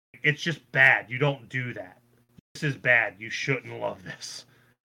 it's just bad. You don't do that. This is bad. You shouldn't love this.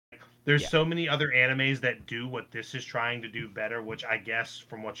 There's so many other animes that do what this is trying to do better, which I guess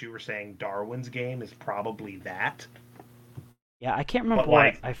from what you were saying, Darwin's Game is probably that. Yeah, I can't remember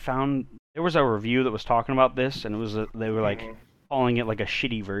what I found. There was a review that was talking about this, and it was they were like calling it like a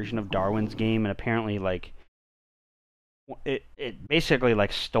shitty version of Darwin's Game, and apparently like it basically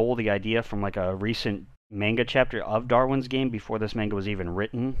like stole the idea from like a recent manga chapter of Darwin's Game before this manga was even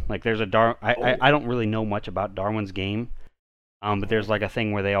written. Like there's I don't really know much about Darwin's Game. But there's like a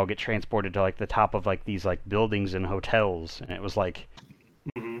thing where they all get transported to like the top of like these like buildings and hotels, and it was like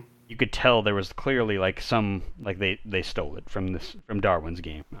you could tell there was clearly like some like they stole it from Darwin's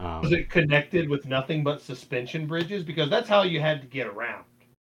Game. Was it connected with nothing but suspension bridges? Because that's how you had to get around.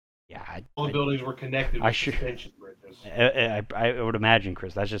 Yeah, all the buildings were connected with suspension bridges. I would imagine,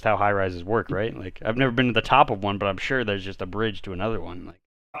 Chris. That's just how high rises work, right? Like I've never been to the top of one, but I'm sure there's just a bridge to another one. Like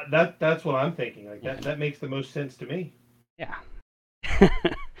that's what I'm thinking. Like that makes the most sense to me. Yeah.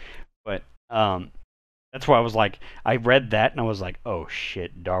 But that's why I was like, I read that and I was like, oh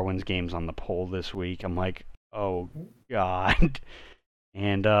shit, Darwin's Game's on the poll this week. I'm like, oh god.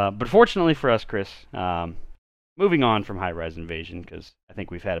 And but fortunately for us, Chris, moving on from High Rise Invasion, because I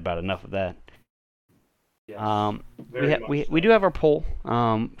think we've had about enough of that. Yes, we do have our poll.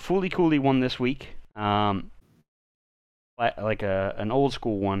 Fooly Cooley won this week. Like an old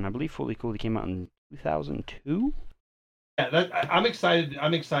school one. I believe Fooly Cooley came out in 2002. Yeah, I'm excited.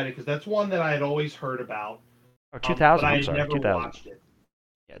 I'm excited because that's one that I had always heard about. Oh, 2000. But I I'm sorry, never 2000. watched it.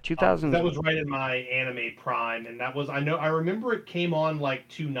 Yeah, 2000. That was right in my anime prime, and I remember it came on like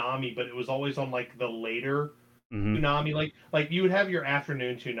Toonami, but it was always on like the later Toonami. Like you would have your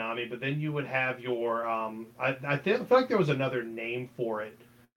afternoon Toonami, but then you would have your I feel like there was another name for it.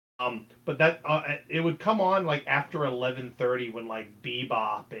 But that it would come on like after 11:30 when like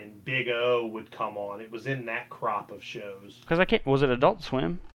Bebop and Big O would come on. It was in that crop of shows. Because was it Adult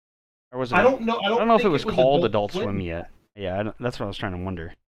Swim, or was it? I don't know. I don't know if it was called Adult Swim yet. Yeah, that's what I was trying to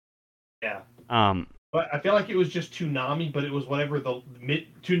wonder. Yeah. But I feel like it was just Toonami, but it was whatever the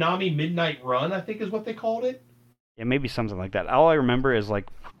Toonami Midnight Run, I think is what they called it. Yeah, maybe something like that. All I remember is like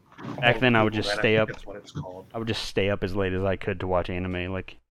back then I would just stay up. That's what it's called. I would just stay up as late as I could to watch anime.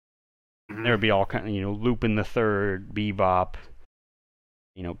 Like there would be all kind of, Lupin the Third, Bebop.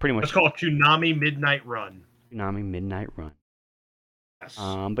 Pretty much. It's called Toonami Midnight Run. Toonami Midnight Run. Yes.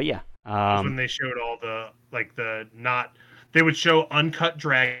 But yeah. That's when they showed all they would show uncut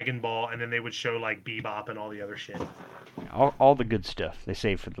Dragon Ball, and then they would show like Bebop and all the other shit. All the good stuff they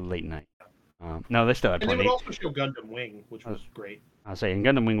saved for the late night. No, they still had plenty. And they would also show Gundam Wing, which was great. I'll say, and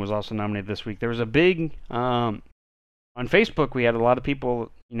Gundam Wing was also nominated this week. There was a big on Facebook. We had a lot of people,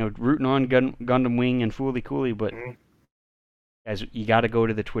 rooting on Gundam Wing and Fooly Cooly, but guys, you got to go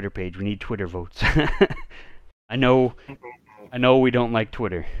to the Twitter page. We need Twitter votes. I know we don't like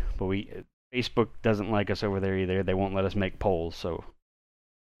Twitter, but Facebook doesn't like us over there either. They won't let us make polls. So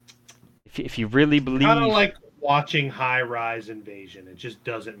if you really believe, kind of like watching High Rise Invasion, it just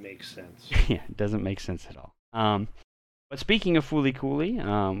doesn't make sense. Yeah, it doesn't make sense at all. But speaking of Fooly Cooly,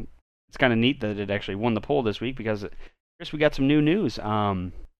 it's kind of neat that it actually won the poll this week because, Chris, we got some new news. Yeah,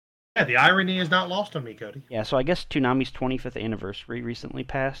 the irony is not lost on me, Cody. Yeah, so I guess Toonami's 25th anniversary recently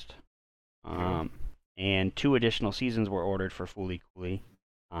passed. And 2 additional seasons were ordered for Fooly Cooly.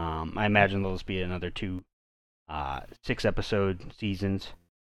 I imagine there'll just be another 2 6-episode seasons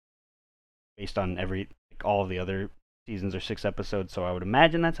based on all of the other seasons are 6 episodes, so I would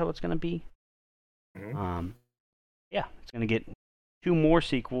imagine that's how it's going to be. Yeah, it's going to get 2 more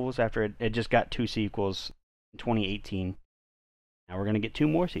sequels after it just got 2 sequels in 2018. Now we're going to get 2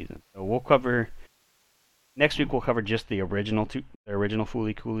 more seasons. So next week we'll cover just the original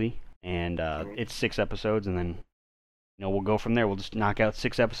Fooly Cooly, and it's 6 episodes, and then we'll go from there. We'll just knock out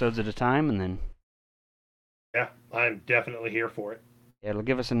 6 episodes at a time, and then. Yeah, I'm definitely here for it. Yeah, it'll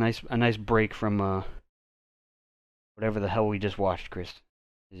give us a nice break from whatever the hell we just watched, Chris.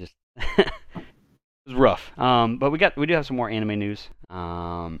 It was rough. But we do have some more anime news.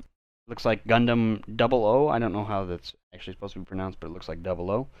 Looks like Gundam 00. I don't know how that's actually supposed to be pronounced, but it looks like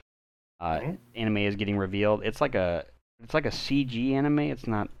 00. Anime is getting revealed. It's like a CG anime. It's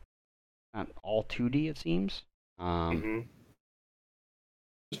not all 2D, it seems. It's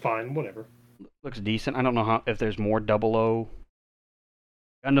fine, whatever. Looks decent. I don't know if there's more 00.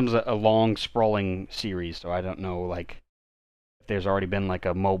 Gundam's a long, sprawling series, so I don't know if there's already been like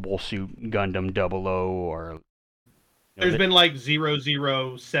a Mobile Suit Gundam 00 or. There's been like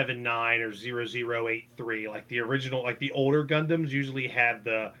 0079 or 0083, like the original, like the older Gundams usually had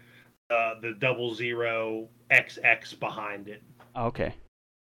the 00XX behind it. Oh, okay.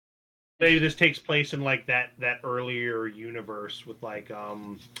 Maybe this takes place in like that earlier universe with like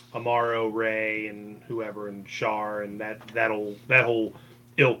Amaro, Ray, and whoever, and Char, and that whole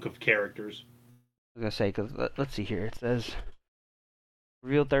ilk of characters. I was gonna say, because let's see here. It says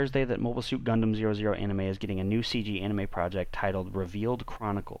revealed Thursday that Mobile Suit Gundam 00 Anime is getting a new CG anime project titled Revealed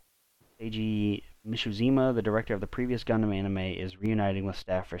Chronicle. Seiji Mishuzima, the director of the previous Gundam anime, is reuniting with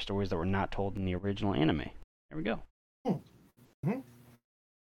staff for stories that were not told in the original anime. There we go. Well,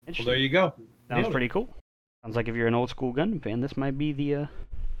 there you go. Sounds pretty cool. Sounds like if you're an old school Gundam fan, this might be a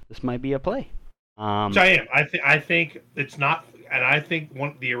play. Which I am. I think it's not, and I think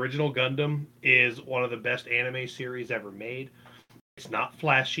the original Gundam is one of the best anime series ever made. It's not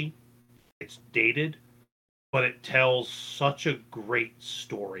flashy, it's dated, but it tells such a great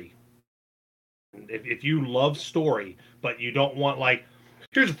story. And if you love story, but you don't want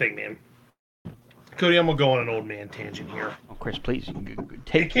here's the thing, man. Cody, I'm gonna go on an old man tangent here. Oh, Chris, please,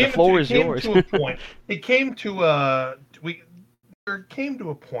 the floor is yours. It came to a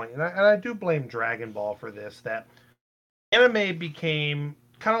point, and I do blame Dragon Ball for this. That anime became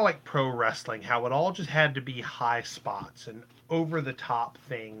kind of like pro wrestling, how it all just had to be high spots and over the top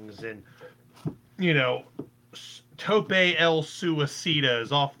things, and Tope El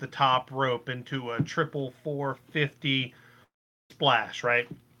Suicidas off the top rope into a triple 450 splash, right?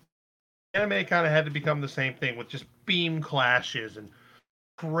 Anime kind of had to become the same thing with just beam clashes and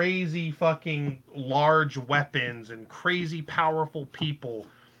crazy fucking large weapons and crazy powerful people,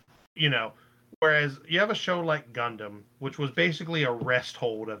 Whereas you have a show like Gundam, which was basically a rest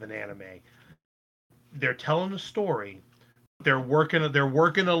hold of an anime. They're telling a story. They're working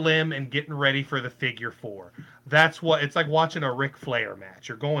a limb and getting ready for the figure 4. That's what it's like watching a Ric Flair match.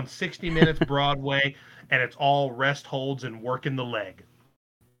 You're going 60 minutes Broadway, and it's all rest holds and working the leg.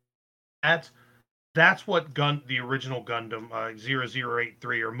 That's what the original Gundam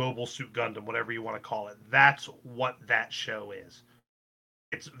 0083 or Mobile Suit Gundam, whatever you want to call it. That's what that show is.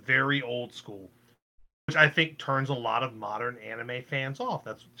 It's very old school, which I think turns a lot of modern anime fans off.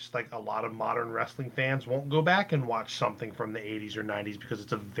 That's just like a lot of modern wrestling fans won't go back and watch something from the 80s or 90s because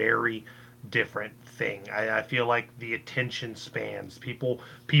it's a very different thing. I feel like the attention spans, people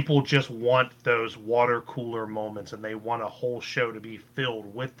just want those water cooler moments, and they want a whole show to be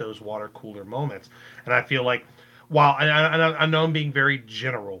filled with those water cooler moments. And I feel like, while I know I'm being very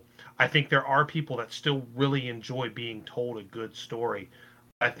general, I think there are people that still really enjoy being told a good story.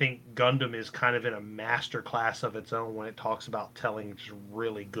 I think Gundam is kind of in a master class of its own when it talks about telling just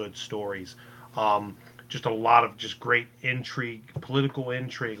really good stories. Just a lot of just great intrigue, political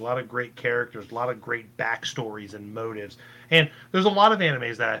intrigue, a lot of great characters, a lot of great backstories and motives. And there's a lot of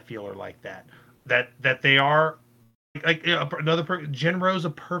animes that I feel are like that. That they are like Genro's a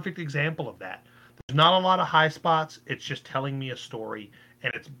perfect example of that. There's not a lot of high spots. It's just telling me a story,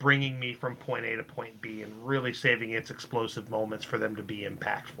 and it's bringing me from point A to point B and really saving its explosive moments for them to be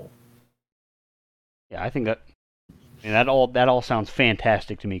impactful. Yeah, I think that all sounds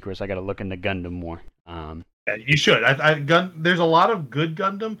fantastic to me, Chris. I got to look into Gundam more. Yeah, you should. There's a lot of good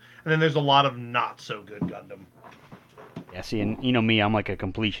Gundam, and then there's a lot of not so good Gundam. Yeah, see, and you know me, I'm like a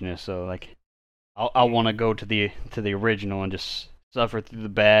completionist, so like, I'll want to go to the original and just suffer through the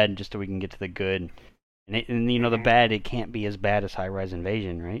bad just so we can get to the good. And you know, the bad, it can't be as bad as High Rise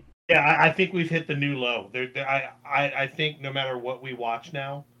Invasion, right? Yeah, I think we've hit the new low. I think no matter what we watch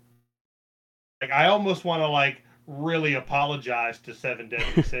now, like I almost want to like really apologize to Seven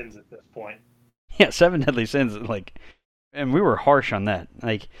Deadly Sins at this point. Yeah, Seven Deadly Sins, like, and we were harsh on that.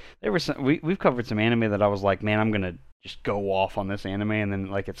 Like, there was we've covered some anime that I was like, man, I'm gonna just go off on this anime, and then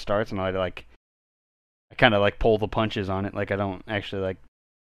like it starts, and I kind of like pull the punches on it. Like I don't actually like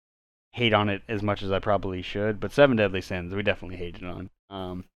hate on it as much as I probably should. But Seven Deadly Sins, we definitely hated on.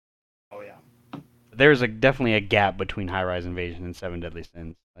 Oh yeah. There's definitely a gap between High Rise Invasion and Seven Deadly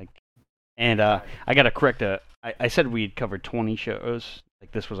Sins. Like, and I gotta correct I said we'd covered 20 shows.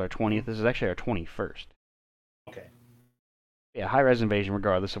 Like this was our 20th. This is actually our 21st. Okay. Yeah, High Rise Invasion,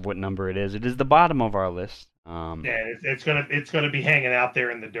 regardless of what number it is the bottom of our list. Yeah, it's gonna be hanging out there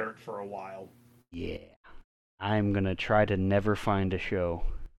in the dirt for a while. Yeah, I'm gonna try to never find a show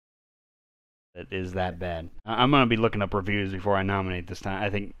that is that bad. I'm gonna be looking up reviews before I nominate this time. I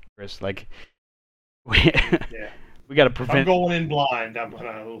think, Chris, like, we gotta prevent. I'm going in blind. I'm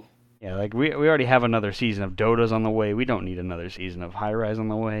gonna. Yeah, like we already have another season of Dota's on the way. We don't need another season of High Rise on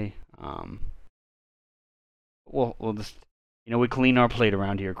the way. We'll just, you know, we clean our plate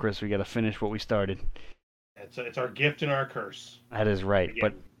around here, Chris. We got to finish what we started. It's our gift and our curse. That is right. Again.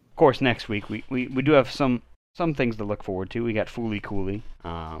 But of course, next week we do have some things to look forward to. We got Fooly Cooly.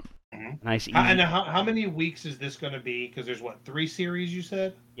 Nice. Easy. And how many weeks is this going to be? Because there's 3 series you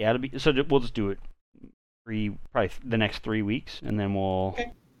said. Yeah, it'll be. So we'll just do it probably the next 3 weeks, and then we'll.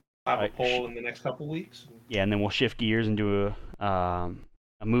 Okay. Have a poll in the next couple weeks. Yeah, and then we'll shift gears and do a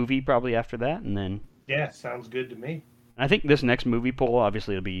movie probably after that, and then. Yeah, sounds good to me. I think this next movie poll,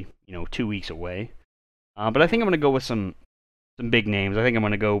 obviously, it'll be 2 weeks away, but I think I'm gonna go with some big names. I think I'm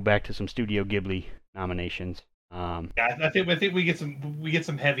gonna go back to some Studio Ghibli nominations. Yeah, I think we get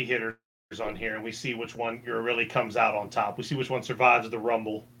some heavy hitters on here, and we see which one really comes out on top. We see which one survives the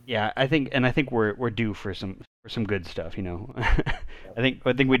Rumble. Yeah, I think we're due for some good stuff. You know, I think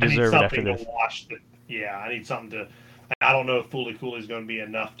we deserve it after this. I need something to. I don't know if Fooly Cooly is going to be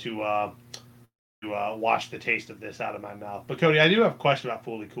enough to wash the taste of this out of my mouth. But Cody, I do have a question about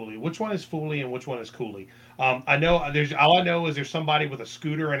Fooly Cooly. Which one is Fooly and which one is Cooly? All I know is there's somebody with a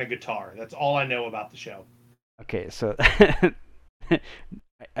scooter and a guitar. That's all I know about the show. Okay, so I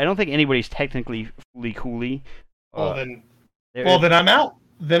don't think anybody's technically Fooly Cooly. Then I'm out.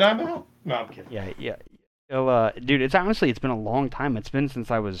 Then I'm out. No, I'm kidding. Yeah. So, dude, it's been a long time. It's been since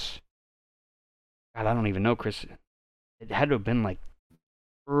I was. God, I don't even know, Chris. It had to have been like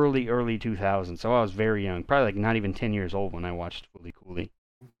early 2000s. So I was very young, probably like not even 10 years old when I watched Fooly Cooly.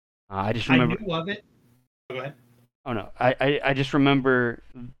 I just remember. I knew of it. Go ahead. Oh no, I just remember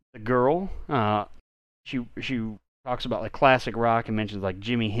the girl. She talks about like classic rock and mentions like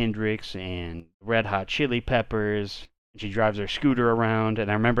Jimi Hendrix and Red Hot Chili Peppers. And she drives her scooter around,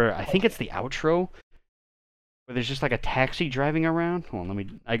 and I remember I think it's the outro where there's just like a taxi driving around. Hold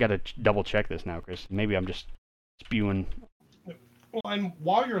on, I gotta double check this now, Chris. Maybe I'm just spewing. Well, and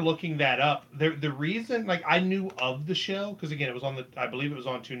while you're looking that up, the reason, like, I knew of the show because again, it was I believe it was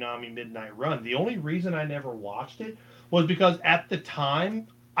on Toonami Midnight Run. The only reason I never watched it was because at the time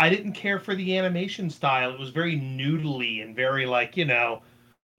I didn't care for the animation style. It was very noodly and very like,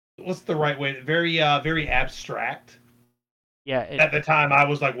 what's the right way? Very very abstract. Yeah. At the time, I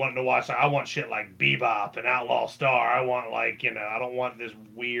was like wanting to watch. I want shit like Bebop and Outlaw Star. I want like I don't want this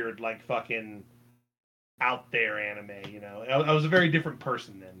weird like fucking out there anime. I was a very different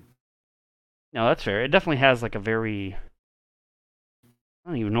person then. No, that's fair. It definitely has like a very, I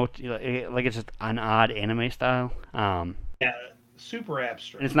don't even know like it's just an odd anime style. Yeah, super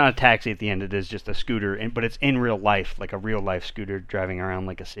abstract. And it's not a taxi at the end. It is just a scooter, but it's in real life, like a real life scooter driving around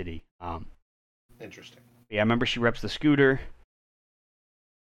like a city. Interesting. Yeah, I remember she reps the scooter.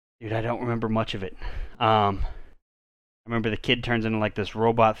 Dude, I don't remember much of it. I remember the kid turns into like this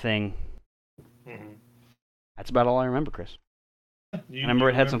robot thing. Mm-hmm. That's about all I remember, Chris. I remember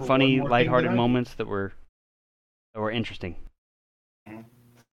it had some funny, lighthearted moments that were interesting. Mm-hmm.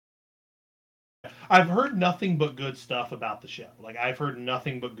 I've heard nothing but good stuff about the show. Like, I've heard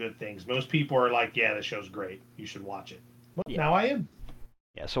nothing but good things. Most people are like, yeah, the show's great. You should watch it. Well, yeah. Now I am.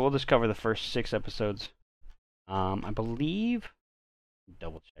 Yeah, so we'll just cover the first 6 episodes. I believe...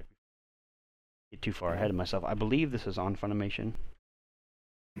 Double check. Get too far ahead of myself. I believe this is on Funimation.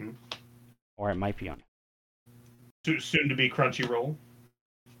 Mm-hmm. Or it might be on. Soon to be Crunchyroll.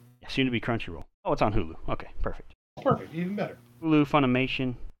 Yeah, soon to be Crunchyroll. Oh, it's on Hulu. Okay, perfect. Perfect, even better. Hulu,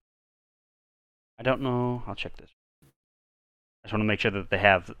 Funimation. I don't know. I'll check this. I just want to make sure that they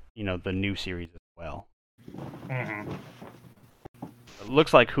have, the new series as well. Mm-hmm. It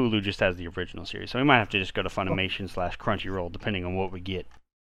looks like Hulu just has the original series, so we might have to just go to Funimation/Crunchyroll, depending on what we get.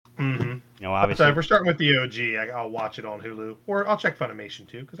 Mm-hmm. Obviously, so if we're starting with the OG, I'll watch it on Hulu, or I'll check Funimation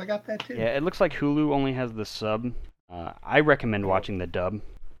too, because I got that too. Yeah, it looks like Hulu only has the sub. I recommend watching the dub.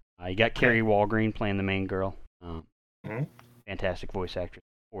 You got Carrie Walgreen playing the main girl. Fantastic voice actress,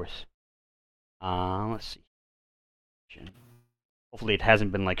 of course. Let's see. Hopefully it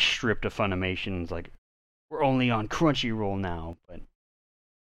hasn't been like stripped of Funimation. It's like we're only on Crunchyroll now, but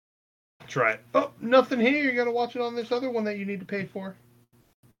that's right. Oh, nothing here. You got to watch it on this other one that you need to pay for.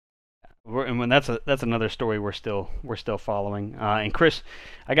 And when that's another story we're still following. And Chris,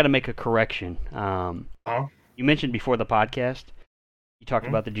 I got to make a correction. You mentioned before the podcast, you talked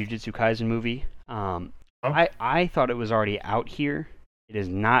about the Jujutsu Kaisen movie. I thought it was already out here. It is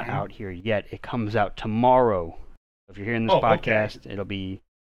not out here yet. It comes out tomorrow. If you're hearing this podcast, it'll be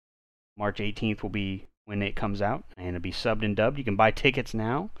March 18th will be when it comes out, and it'll be subbed and dubbed. You can buy tickets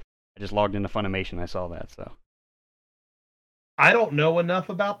now. I just logged into Funimation. I saw that, so. I don't know enough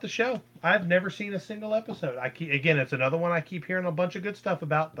about the show. I've never seen a single episode. Again, it's another one I keep hearing a bunch of good stuff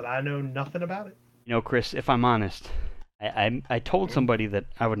about, but I know nothing about it. Chris, if I'm honest, I told somebody that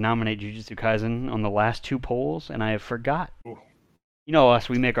I would nominate Jujutsu Kaisen on the last 2 polls, and I forgot. Ooh. Us,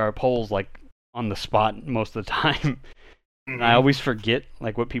 we make our polls like on the spot most of the time. And I always forget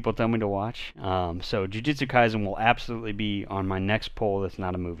like what people tell me to watch. So Jujutsu Kaisen will absolutely be on my next poll that's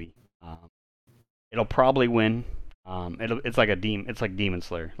not a movie. It'll probably win. It's like Demon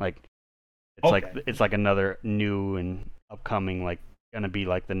Slayer. Like it's like another new and upcoming, like gonna be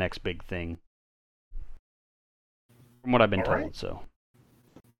like the next big thing. From what I've been told, right. So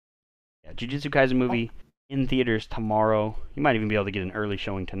yeah, Jujutsu Kaisen movie in theaters tomorrow. You might even be able to get an early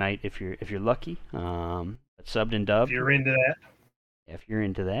showing tonight if you're lucky. But subbed and dubbed. If you're into that. If you're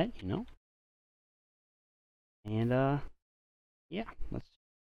into that, And yeah, let's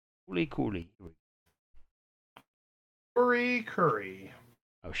Curry. Curry.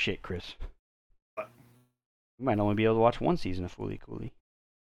 Oh shit, Chris. What? You might only be able to watch 1 season of Fooly Cooly.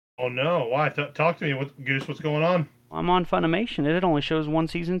 Oh no, why? Talk to me, Goose, what's going on? I'm on Funimation, and it only shows 1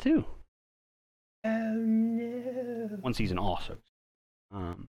 season too. Oh no. 1 season also.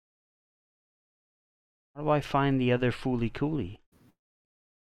 How do I find the other Fooly Cooly?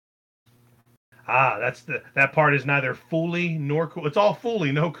 That part is neither Fooly nor cool. It's all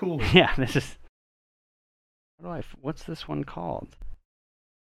Fooly, no Cooly. Yeah, this is. What's this one called?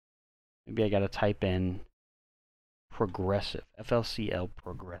 Maybe I gotta type in Progressive. FLCL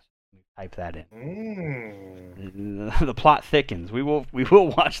Progressive. Type that in. The plot thickens. We will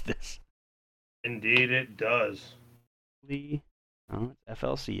watch this. Indeed, it does. It's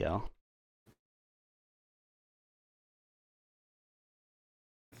FLCL.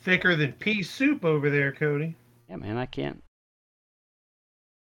 Thicker than pea soup over there, Cody. Yeah, man, I can't.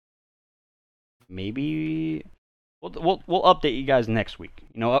 Maybe We'll update you guys next week.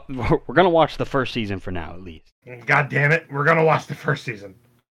 You know, we're gonna watch the first season for now, at least. God damn it, we're gonna watch the first season.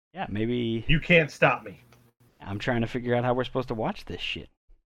 Yeah, maybe. You can't stop me. I'm trying to figure out how we're supposed to watch this shit.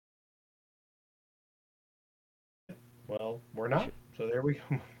 Well, we're not. So there we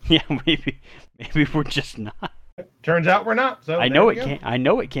go. Yeah, maybe we're just not. Turns out we're not. So I know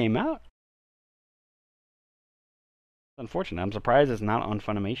it came out. It's unfortunate. I'm surprised it's not on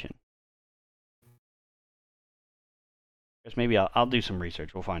Funimation. Guess maybe I'll do some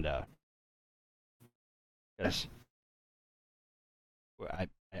research. We'll find out. Because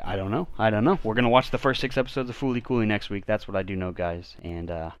I don't know. We're gonna watch the first 6 episodes of Fooly Cooly next week. That's what I do know, guys. And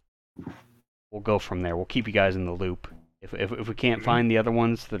we'll go from there. We'll keep you guys in the loop. If we can't find the other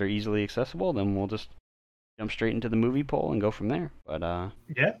ones that are easily accessible, then we'll just jump straight into the movie poll and go from there. But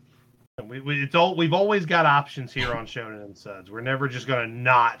yeah, we've always got options here on Shonen and Suds. We're never just gonna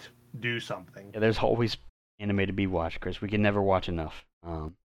not do something. Yeah, there's always anime to be watched, Chris. We can never watch enough.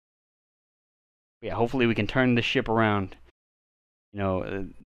 Yeah, hopefully we can turn this ship around. You know,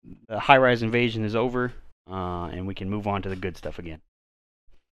 the high-rise invasion is over, and we can move on to the good stuff again.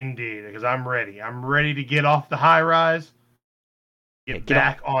 Indeed, because I'm ready. I'm ready to get off the high-rise, get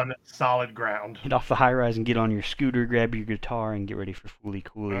back on solid ground. Get off the high-rise and get on your scooter, grab your guitar, and get ready for Fooly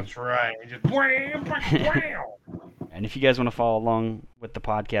Cooly. That's right. Just wham, wham. And if you guys want to follow along with the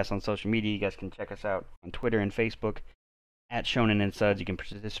podcast on social media, you guys can check us out on Twitter and Facebook at Shonen and Suds. You can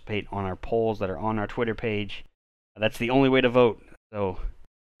participate on our polls that are on our Twitter page. That's the only way to vote. So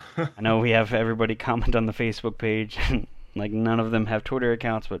I know we have everybody comment on the Facebook page. Like, none of them have Twitter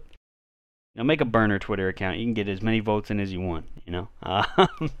accounts, but make a burner Twitter account. You can get as many votes in as you want.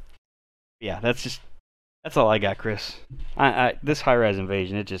 Yeah, that's all I got, Chris. This high-rise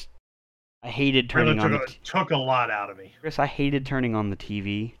invasion, I hated turning on. Took a lot out of me, Chris. I hated turning on the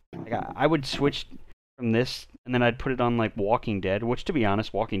TV. Like, I would switch from this, and then I'd put it on like Walking Dead, which, to be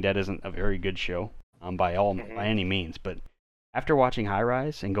honest, Walking Dead isn't a very good show, by any means. But after watching High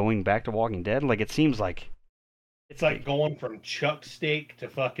Rise and going back to Walking Dead, like, it seems like it's like going from chuck steak to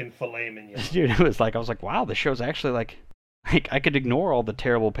fucking filet mignon. Dude, I was like, wow, the show's actually like I could ignore all the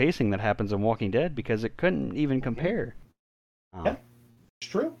terrible pacing that happens in Walking Dead because it couldn't even compare. Yeah,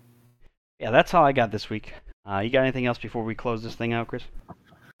 it's true. Yeah, that's all I got this week. You got anything else before we close this thing out, Chris?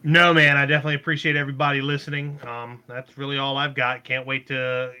 No, man. I definitely appreciate everybody listening. That's really all I've got. Can't wait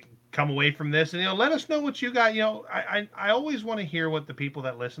to come away from this, and let us know what you got. I always want to hear what the people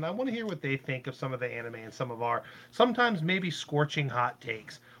that listen. I want to hear what they think of some of the anime and some of our sometimes maybe scorching hot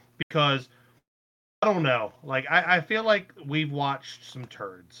takes, because I don't know. Like, I feel like we've watched some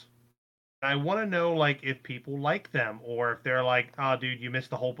turds. I want to know, like, if people like them, or if they're like, "Oh, dude, you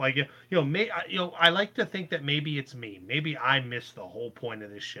missed the whole." Like, I like to think that maybe it's me. Maybe I missed the whole point of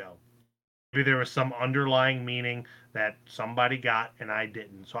this show. Maybe there was some underlying meaning that somebody got and I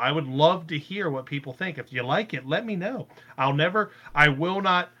didn't. So I would love to hear what people think. If you like it, let me know. I will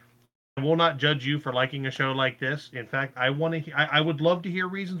not judge you for liking a show like this. In fact, I would love to hear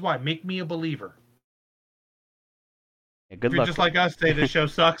reasons why. Make me a believer. Yeah, good if you're luck. Just like us, say this show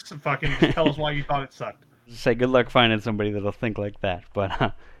sucks. Fucking just tell us why you thought it sucked. Say good luck finding somebody that'll think like that.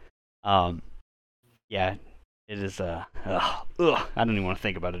 But yeah, it is. I don't even want to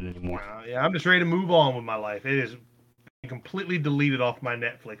think about it anymore. Yeah, I'm just ready to move on with my life. It is completely deleted off my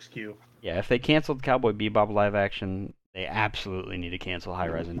Netflix queue. Yeah, if they canceled Cowboy Bebop live action, they absolutely need to cancel High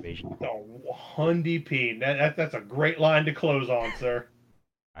Rise Invasion. Oh, Hundy P. That's a great line to close on, sir.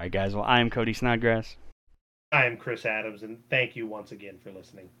 All right, guys. Well, I am Cody Snodgrass. I am Chris Adams, and thank you once again for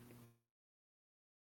listening.